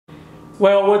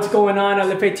Well, what's going on,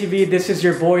 LFATV? This is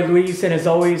your boy Luis, and as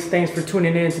always, thanks for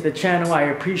tuning in to the channel. I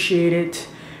appreciate it.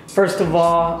 First of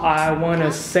all, I want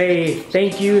to say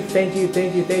thank you,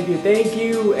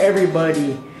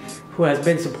 everybody who has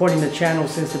been supporting the channel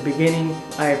since the beginning.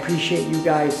 I appreciate you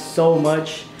guys so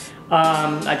much.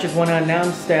 I just want to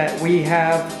announce that we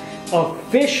have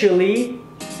officially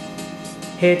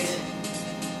hit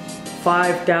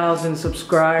 5,000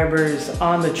 subscribers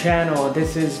on the channel.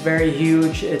 This is very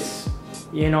huge. It's,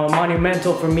 you know,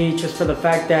 monumental for me, just for the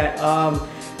fact that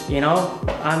you know,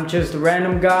 I'm just a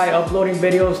random guy uploading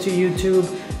videos to YouTube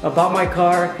about my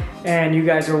car, and you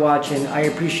guys are watching. I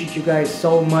appreciate you guys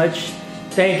so much.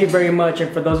 Thank you very much. And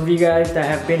for those of you guys that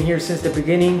have been here since the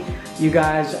beginning, you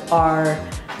guys are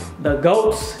the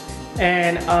GOATs.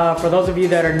 And for those of you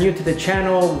that are new to the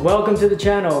channel, welcome to the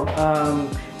channel.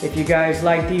 If you guys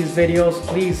like these videos,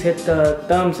 please hit the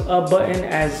thumbs up button,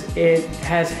 as it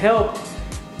has helped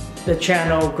the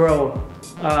channel grow.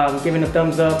 Giving a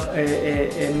thumbs up,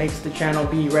 it makes the channel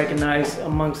be recognized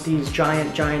amongst these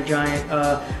giant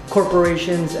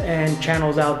corporations and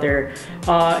channels out there.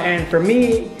 And for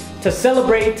me to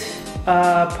celebrate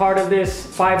part of this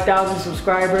 5,000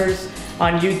 subscribers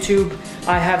on YouTube,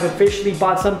 I have officially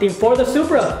bought something for the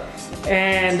Supra.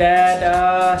 And that,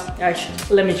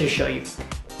 actually, let me just show you.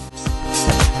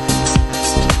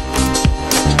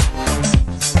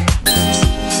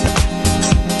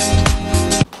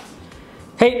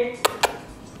 Hey,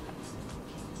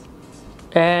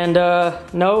 and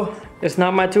no, it's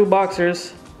not my two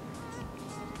boxers,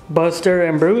 Buster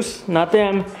and Bruce, not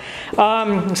them.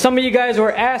 Some of you guys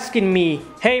were asking me,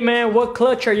 hey man, what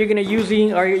clutch are you gonna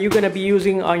be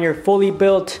using on your fully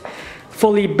built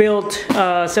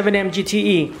 7M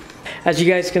GTE? As you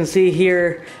guys can see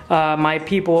here, my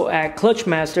people at Clutch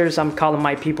Masters, I'm calling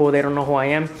my people, they don't know who I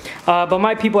am, but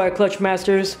my people at Clutch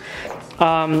Masters,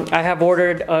 I have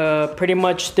ordered pretty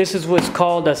much, this is what's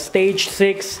called a stage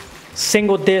 6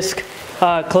 single disc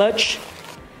clutch.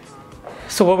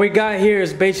 So what we got here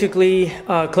is basically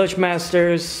Clutch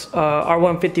Masters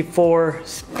R154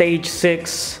 stage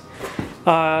 6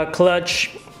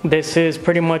 clutch. This is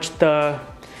pretty much the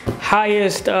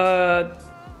highest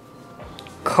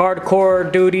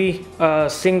hardcore duty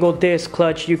single disc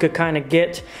clutch you could kind of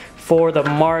get for the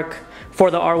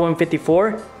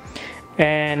R154.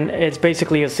 And it's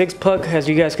basically a 6-puck, as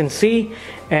you guys can see,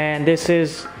 and this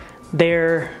is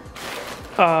their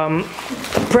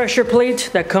pressure plate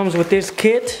that comes with this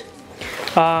kit.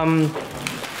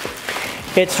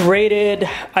 It's rated,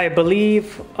 I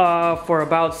believe, for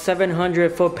about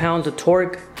 700 foot-pounds of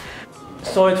torque.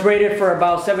 So it's rated for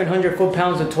about 700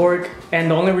 foot-pounds of torque,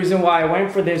 and the only reason why I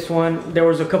went for this one, there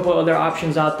was a couple other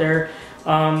options out there.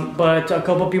 But a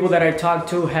couple people that I talked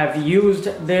to have used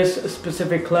this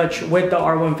specific clutch with the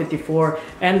R154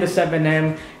 and the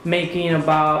 7M, making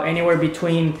about anywhere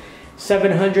between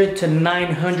 700 to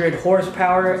 900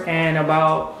 horsepower and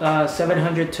about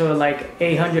 700 to like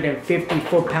 850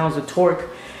 foot-pounds of torque.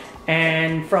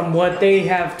 And from what they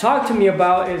have talked to me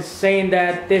about, is saying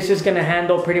that this is going to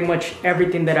handle pretty much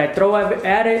everything that I throw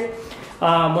at it.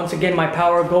 Once again, my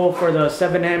power goal for the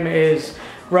 7M is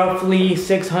roughly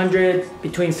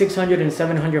between 600 and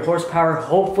 700 horsepower,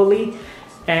 hopefully.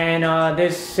 And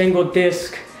this single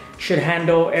disc should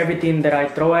handle everything that I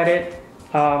throw at it.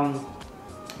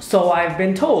 So I've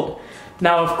been told.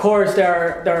 Now, of course,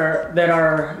 there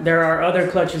are other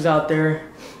clutches out there,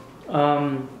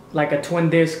 like a twin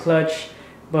disc clutch,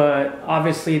 but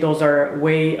obviously those are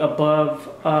way above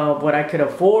what I could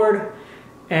afford.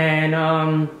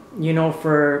 And you know,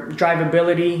 for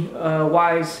drivability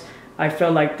wise, I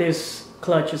felt like this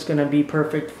clutch is gonna be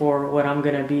perfect for what I'm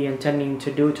gonna be intending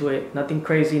to do to it. Nothing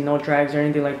crazy, no drags or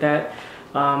anything like that.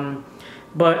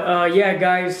 Yeah,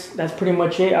 guys, that's pretty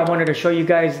much it. I wanted to show you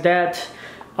guys that.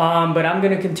 But I'm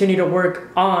gonna continue to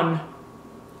work on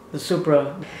the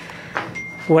Supra.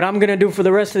 What I'm gonna do for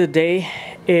the rest of the day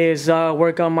is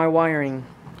work on my wiring.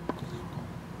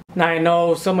 Now, I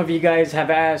know some of you guys have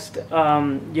asked,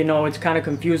 you know, it's kind of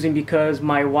confusing because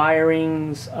my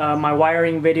wiring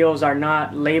videos are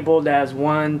not labeled as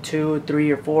 1, 2,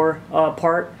 3, or 4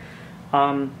 part.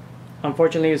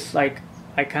 Unfortunately, it's like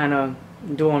I kind of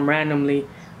do them randomly.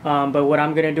 But what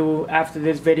I'm gonna do after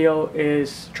this video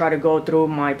is try to go through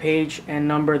my page and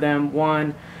number them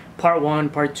part 1,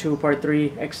 part 2, part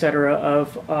 3, etc.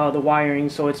 of the wiring,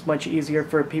 so it's much easier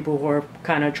for people who are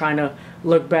kind of trying to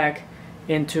look back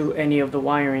into any of the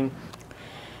wiring.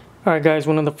 Alright guys,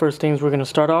 one of the first things we're going to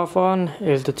start off on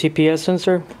is the TPS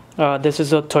sensor. This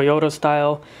is a Toyota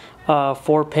style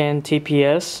 4-pin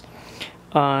TPS.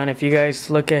 And if you guys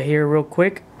look at here real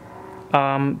quick,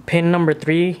 pin number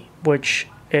 3, which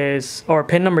is, or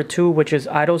pin number 2, which is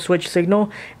idle switch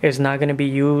signal, is not going to be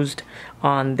used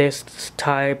on this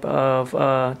type of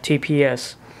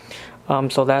TPS.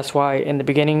 So that's why in the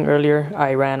beginning earlier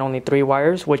I ran only 3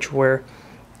 wires, which were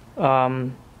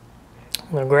the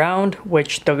ground,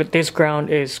 which this ground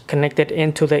is connected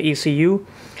into the ECU,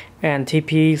 and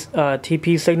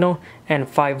TP signal, and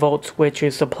 5 volts, which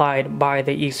is supplied by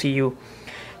the ECU.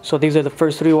 So these are the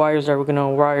first 3 wires that we're gonna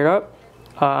wire up.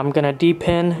 I'm gonna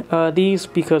de-pin these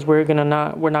because we're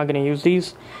not gonna use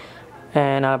these,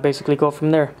 and basically go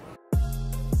from there.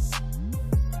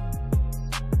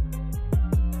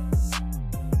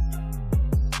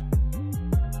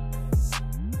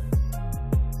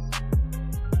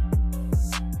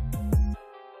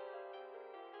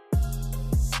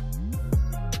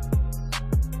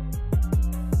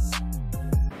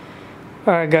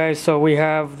 Alright guys, so we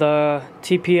have the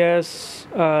TPS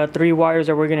 3 wires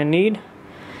that we're gonna need.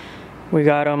 We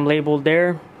got them labeled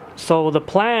there. So the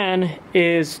plan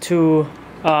is to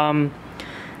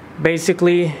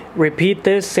basically repeat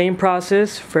this same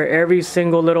process for every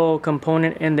single little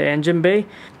component in the engine bay.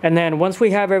 And then once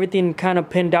we have everything kind of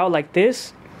pinned out like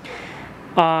this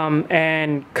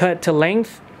and cut to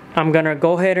length, I'm gonna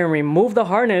go ahead and remove the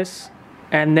harness,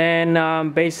 and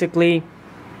then basically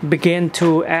begin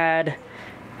to add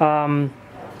and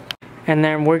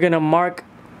then we're gonna mark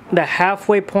the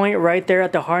halfway point right there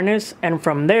at the harness, and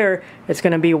from there it's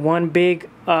gonna be one big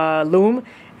loom,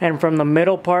 and from the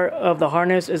middle part of the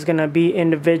harness is gonna be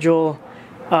individual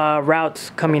routes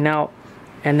coming out,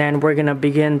 and then we're gonna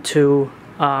begin to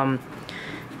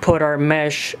put our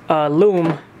mesh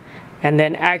loom and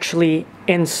then actually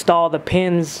install the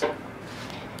pins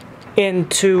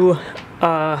into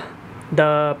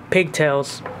the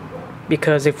pigtails.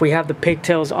 Because if we have the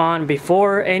pigtails on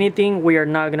before anything, we are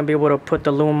not going to be able to put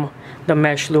the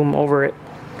mesh loom over it.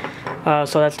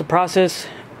 So that's the process.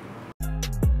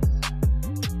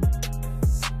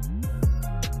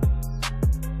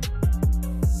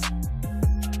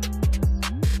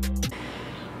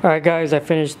 Alright guys, I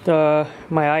finished my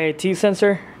IAT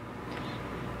sensor.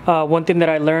 One thing that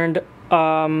I learned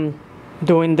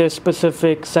doing this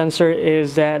specific sensor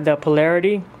is that the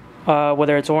polarity,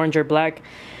 whether it's orange or black,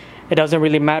 it doesn't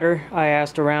really matter. I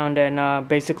asked around, and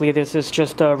basically this is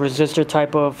just a resistor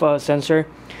type of sensor.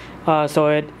 So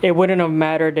it wouldn't have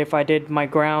mattered if I did my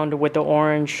ground with the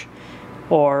orange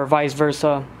or vice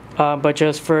versa. But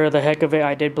just for the heck of it,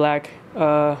 I did black,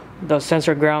 the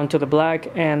sensor ground to the black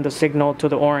and the signal to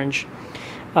the orange.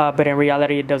 But in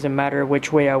reality, it doesn't matter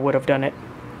which way I would have done it.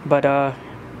 But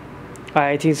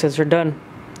IAT sensor done.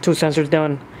 2 sensors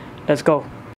done. Let's go.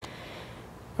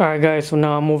 Alright guys, so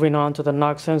now I'm moving on to the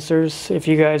knock sensors. If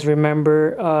you guys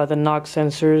remember the knock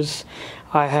sensors,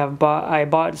 I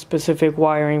bought specific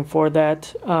wiring for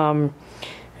that.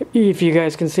 If you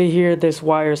guys can see here, this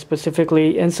wire is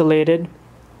specifically insulated,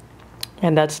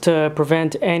 and that's to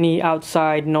prevent any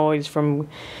outside noise from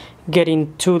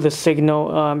getting to the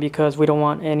signal, because we don't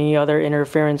want any other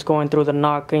interference going through the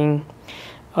knocking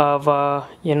of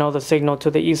the signal to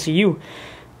the ECU.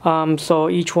 So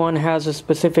each one has a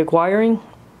specific wiring.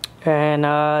 And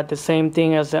the same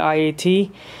thing as the IAT.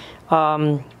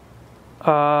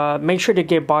 Make sure to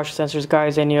get Bosch sensors,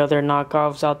 guys. Any other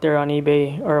knockoffs out there on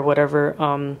eBay or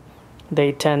whatever,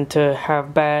 they tend to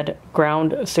have bad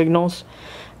ground signals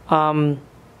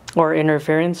or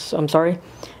interference, I'm sorry.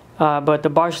 But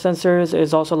the Bosch sensors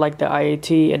is also like the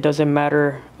IAT. It doesn't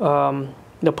matter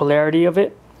the polarity of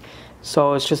it,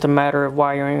 so it's just a matter of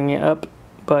wiring it up.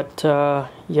 But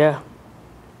yeah.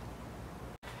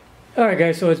 Alright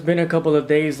guys, so it's been a couple of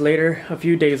days later, a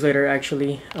few days later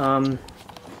actually.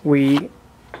 We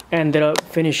ended up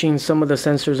finishing some of the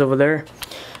sensors over there.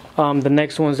 The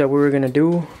next ones that we were going to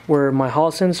do were my hall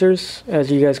sensors.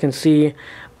 As you guys can see,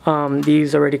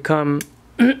 these already come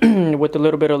with a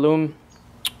little bit of loom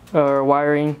or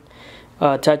wiring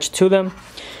attached to them.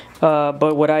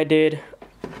 But what I did,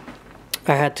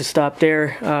 I had to stop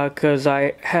there because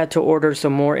I had to order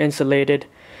some more insulated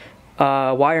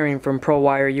wiring from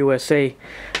ProWire USA.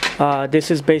 This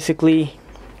is basically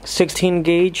 16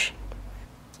 gauge.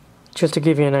 Just to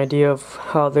give you an idea of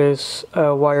how this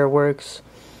wire works,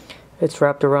 it's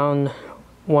wrapped around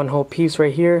one whole piece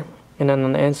right here, and then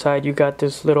on the inside you got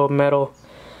this little metal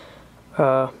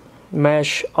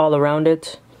mesh all around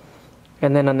it,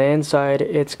 and then on the inside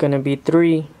it's gonna be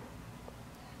 3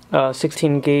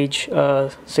 16 gauge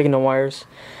signal wires.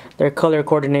 They're color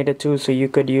coordinated too, so you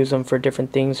could use them for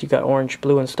different things. You got orange,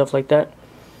 blue, and stuff like that.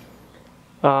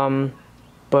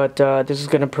 But this is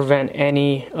going to prevent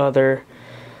any other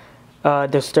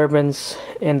disturbance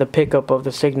in the pickup of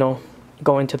the signal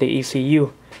going to the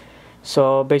ECU.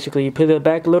 So basically you peel it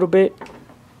back a little bit,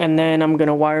 and then I'm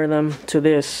gonna wire them to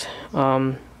this,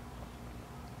 and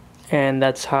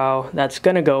that's how that's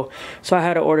gonna go. So I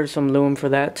had to order some loom for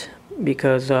that,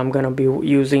 because I'm gonna be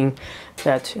using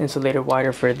that insulated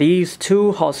wire for these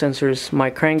two Hall sensors, my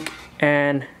crank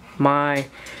and my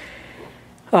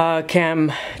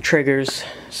cam triggers.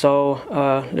 So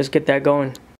let's get that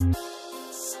going.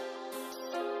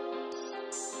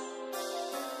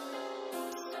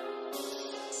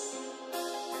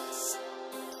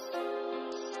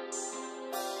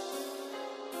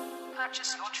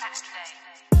 Purchase your tracks today.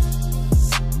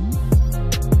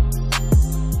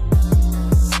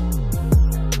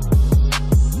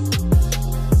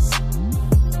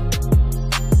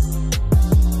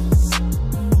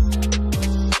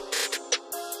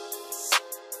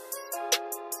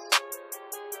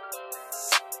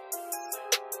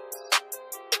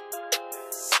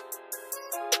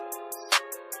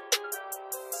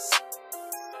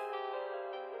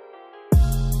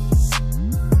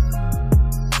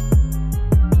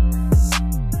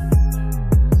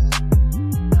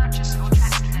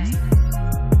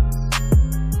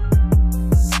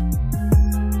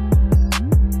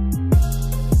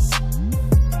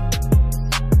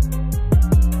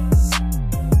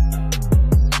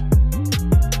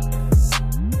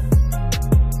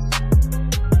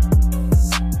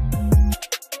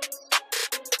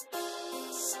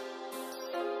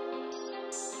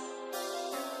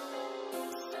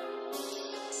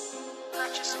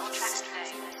 Purchase your tracks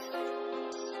today.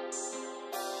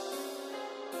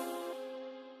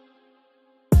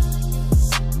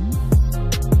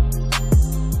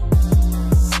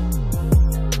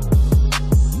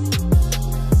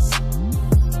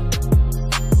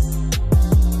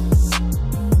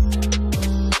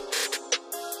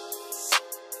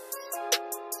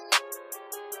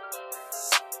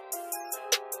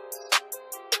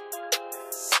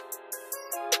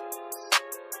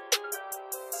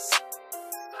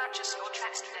 Purchase your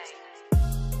tracks today.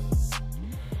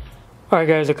 Alright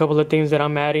guys, a couple of things that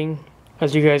I'm adding.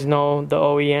 As you guys know, the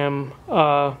OEM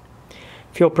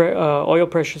oil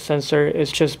pressure sensor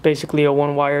is just basically a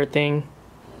one wire thing,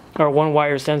 or one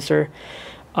wire sensor.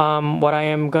 What I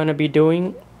am going to be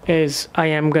doing is I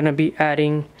am going to be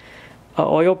adding an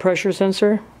oil pressure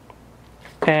sensor,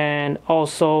 and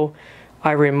also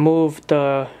I removed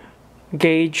the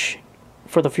gauge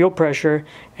for the fuel pressure,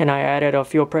 and I added a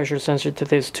fuel pressure sensor to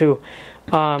this too.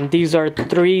 These are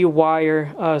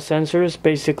 3-wire sensors,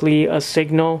 basically a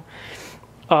signal,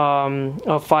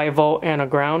 a 5 volt, and a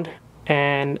ground,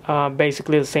 and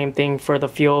basically the same thing for the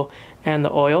fuel and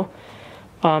the oil.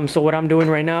 So what I'm doing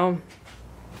right now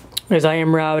is I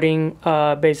am routing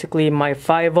basically my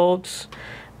 5 volts,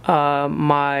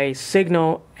 my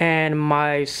signal, and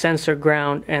my sensor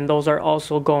ground, and those are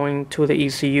also going to the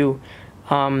ECU.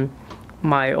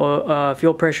 My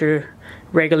fuel pressure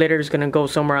regulator is going to go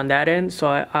somewhere on that end, so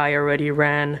I already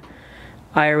ran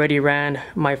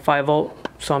my 5 volt,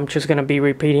 so I'm just going to be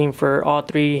repeating for all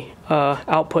 3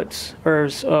 outputs, or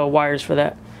wires for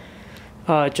that,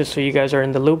 just so you guys are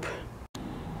in the loop.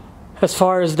 As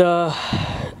far as the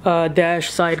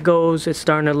dash side goes, it's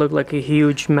starting to look like a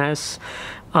huge mess,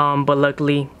 but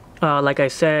luckily, like I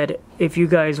said, if you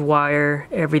guys wire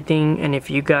everything and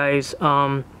if you guys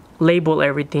label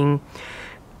everything,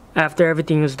 after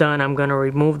everything is done, I'm gonna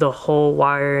remove the whole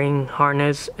wiring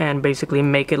harness and basically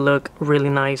make it look really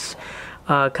nice,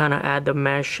 kind of add the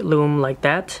mesh loom like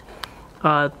that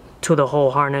to the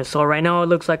whole harness. So right now it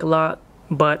looks like a lot,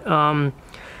 but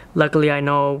luckily I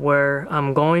know where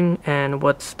I'm going and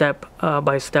what step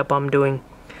by step I'm doing.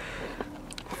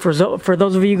 For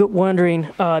those of you wondering,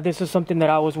 this is something that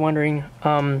I was wondering.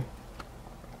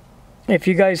 If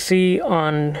you guys see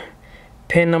on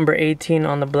pin number 18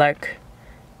 on the black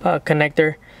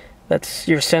connector, that's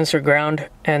your sensor ground.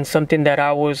 And something that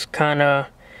I was kind of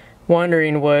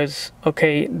wondering was,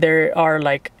 okay, there are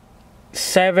like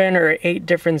 7 or 8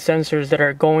 different sensors that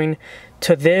are going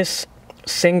to this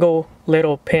single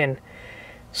little pin.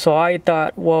 So I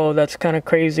thought, whoa, that's kind of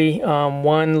crazy.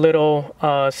 One little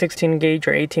 16 gauge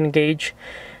or 18 gauge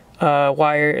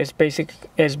wire is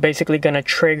basically gonna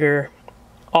trigger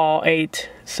all 8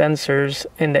 sensors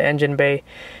in the engine bay.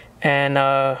 And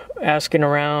asking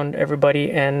around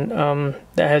everybody, and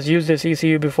that has used this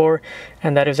ECU before,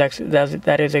 and that is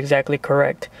exactly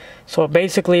correct. So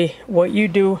basically, what you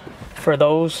do for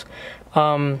those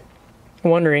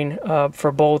wondering,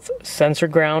 for both sensor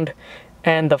ground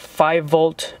and the 5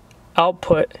 volt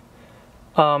output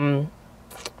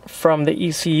from the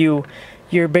ECU,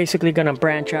 you're basically gonna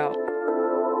branch out.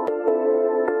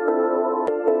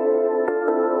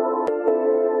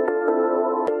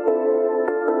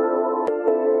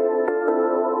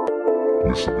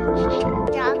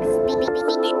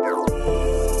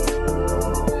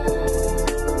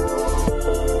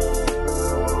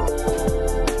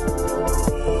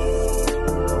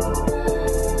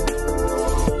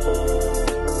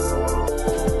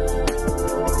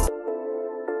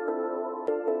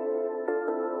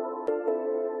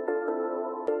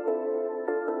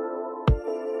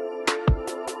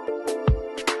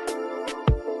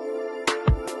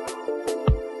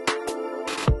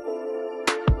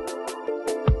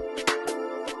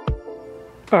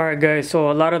 Alright guys,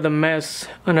 so a lot of the mess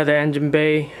under the engine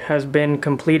bay has been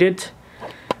completed.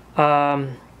 A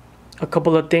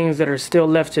couple of things that are still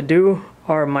left to do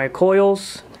are my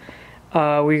coils.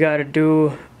 We got to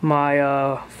do my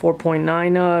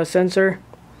 4.9 sensor,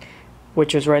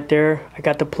 which is right there. I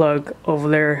got the plug over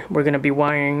there. We're going to be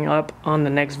wiring up on the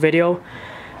next video.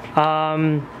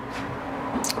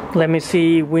 Let me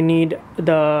see, we need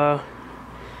the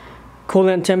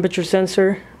coolant temperature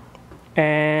sensor,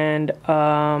 and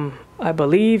I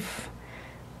believe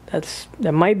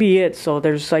that might be it. So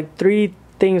there's like 3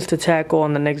 things to tackle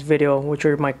on the next video, which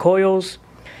are my coils,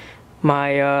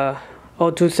 my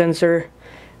O2 sensor,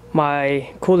 my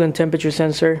coolant temperature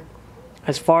sensor.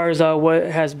 As far as what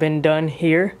has been done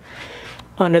here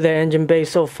under the engine bay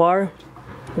so far,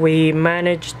 we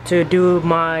managed to do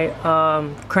my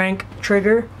crank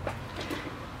trigger.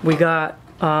 We got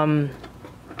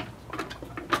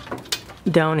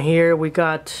down here we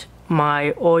got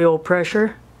my oil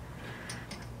pressure,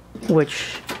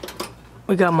 which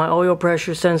we got my oil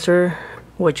pressure sensor,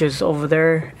 which is over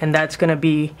there, and that's gonna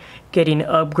be getting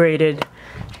upgraded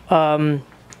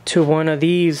to one of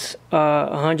these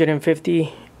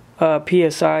 150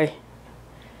 psi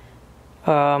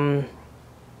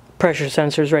pressure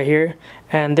sensors right here.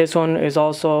 And this one is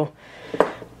also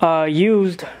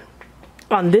used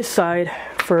on this side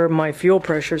for my fuel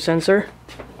pressure sensor,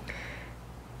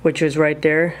 which is right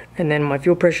there. And then my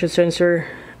fuel pressure sensor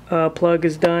plug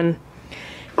is done.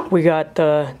 We got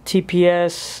the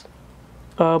TPS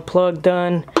plug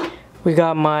done. We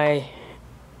got my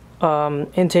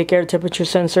intake air temperature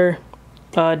sensor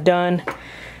done,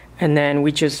 and then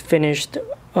we just finished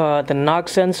the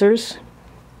NOx sensors.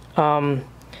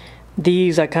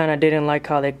 These I kind of didn't like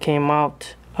how they came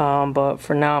out, but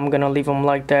for now I'm gonna leave them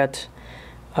like that.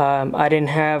 I didn't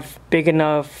have big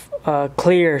enough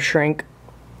clear shrink,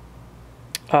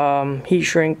 heat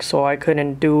shrink, so I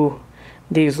couldn't do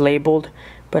these labeled,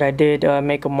 but I did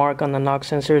make a mark on the NOx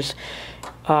sensors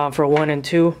for 1 and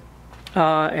 2.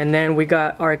 And then we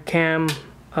got our cam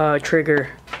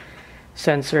trigger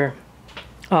sensor.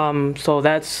 So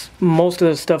that's most of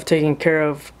the stuff taken care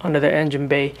of under the engine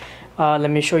bay. Let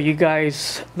me show you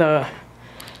guys the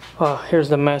here's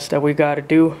the mess that we got to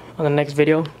do on the next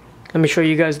video. Let me show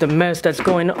you guys the mess that's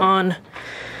going on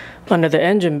under the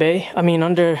engine bay, I mean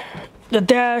under the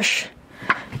dash.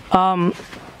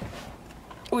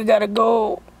 We gotta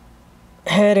go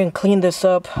ahead and clean this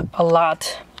up a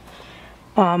lot,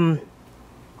 but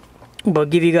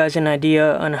give you guys an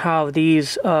idea on how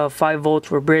these 5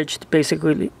 volts were bridged.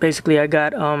 Basically I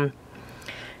got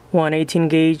one 18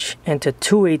 gauge into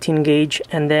 2 18 gauge,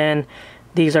 and then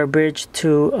these are bridged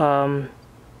to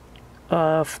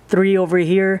 3 over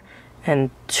here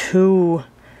and 2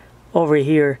 over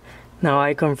here. Now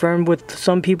I confirmed with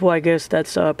some people, I guess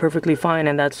that's perfectly fine,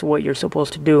 and that's what you're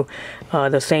supposed to do.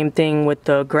 The same thing with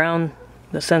the ground,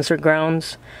 the sensor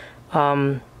grounds.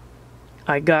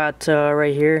 I got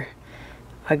right here,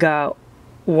 I got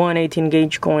one 18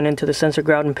 gauge going into the sensor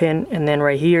ground pin, and then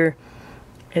right here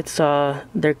it's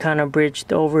they're kind of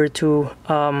bridged over to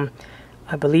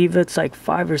I believe it's like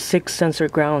 5 or 6 sensor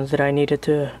grounds that I needed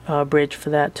to bridge for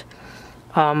that.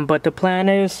 But the plan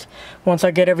is, once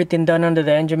I get everything done under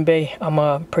the engine bay, I'm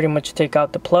gonna pretty much take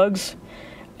out the plugs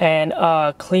and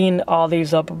clean all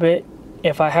these up a bit.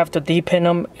 If I have to depin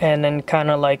them and then kind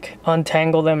of like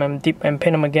untangle them and pin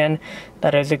them again,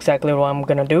 that is exactly what I'm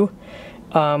gonna do.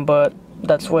 But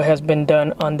that's what has been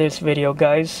done on this video,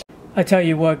 guys. I tell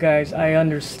you what, guys, I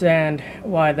understand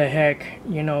why the heck,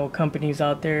 you know, companies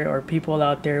out there or people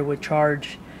out there would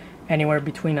charge anywhere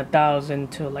between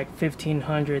 $1,000 to like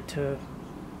 $1,500 to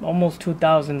almost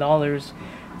 $2,000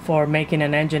 for making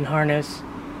an engine harness,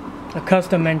 a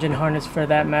custom engine harness for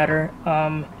that matter.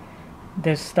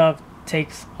 This stuff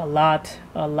takes a lot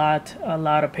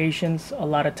of patience, a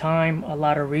lot of time, a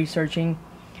lot of researching.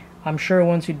 I'm sure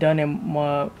once you've done it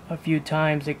a few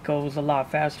times, it goes a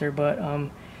lot faster, but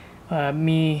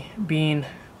me being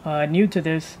new to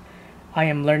this, I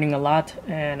am learning a lot,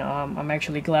 and I'm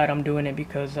actually glad I'm doing it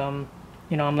because you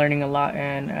know, I'm learning a lot,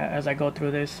 and as I go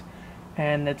through this,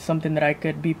 and it's something that I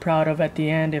could be proud of at the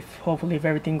end, if hopefully if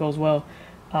everything goes well.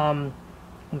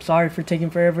 I'm sorry for taking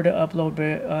forever to upload,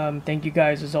 but thank you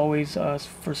guys as always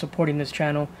for supporting this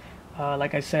channel.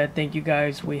 Like I said, thank you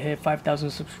guys. We hit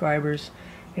 5,000 subscribers.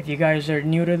 If you guys are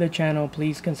new to the channel,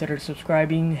 please consider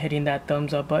subscribing, hitting that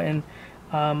thumbs up button.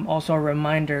 Also a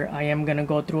reminder, I am going to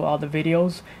go through all the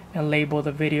videos and label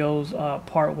the videos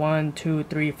part 1, 2,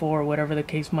 3, 4, whatever the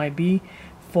case might be,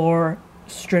 for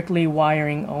strictly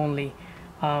wiring only.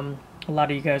 A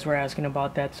lot of you guys were asking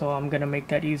about that, so I'm going to make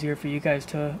that easier for you guys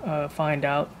to find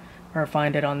out or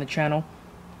find it on the channel.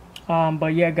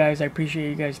 But yeah guys, I appreciate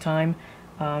you guys' time.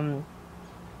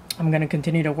 I'm going to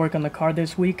continue to work on the car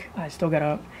this week. I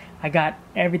got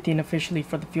everything officially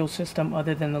for the fuel system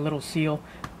other than the little seal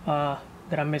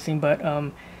that I'm missing, but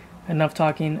enough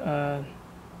talking.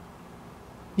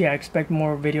 Yeah, expect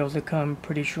more videos to come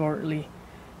pretty shortly.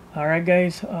 Alright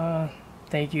guys,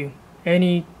 thank you.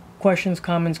 Any questions,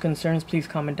 comments, concerns, please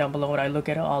comment down below. I look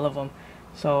at all of them.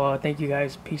 So thank you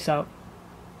guys. Peace out.